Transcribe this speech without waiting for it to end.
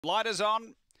Light is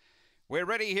on. We're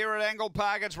ready here at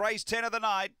Angle-Park. It's race 10 of the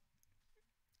night.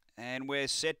 And we're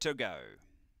set to go.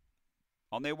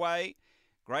 On their way.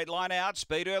 Great line out.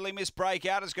 Speed Early Miss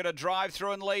Breakout is going to drive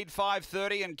through and lead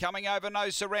 5:30 and coming over No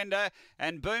Surrender.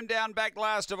 And Boom Down back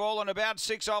last of all and about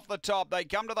 6 off the top. They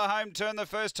come to the home turn the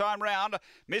first time round.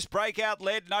 Miss Breakout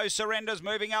led. No Surrender's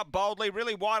moving up boldly.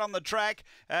 Really wide on the track.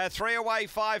 3 away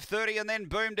 5:30 and then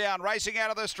Boom Down racing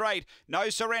out of the straight. No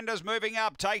Surrender's moving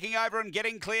up. Taking over and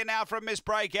getting clear now from Miss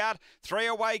Breakout. 3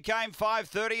 away came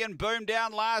 5:30 and Boom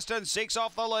Down last and 6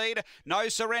 off the lead. No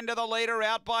Surrender the leader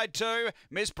out by 2.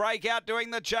 Miss Breakout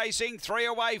doing the chasing. 3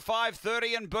 away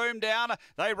 5:30 and Boom Down.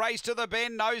 They race to the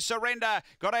bend. No Surrender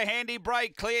got a handy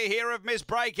break clear here of Miss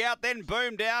Breakout, then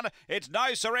Boom Down. It's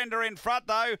No Surrender in front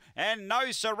though, and No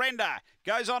Surrender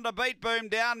goes on to beat Boom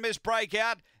Down. Miss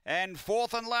Breakout, and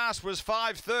fourth and last was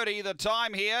 5:30. The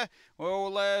time here,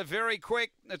 well, very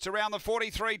quick. It's around the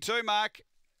 43.2 mark.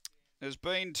 Has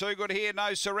been too good here.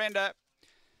 No Surrender.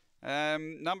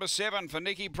 Number 7 for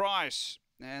Nicky Price.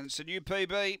 And it's a new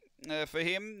PB for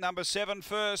him. Number 7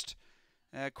 first.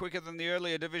 Quicker than the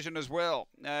earlier division as well.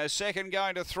 Second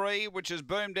going to 3, which is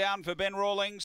Boom Down for Ben Rawlings.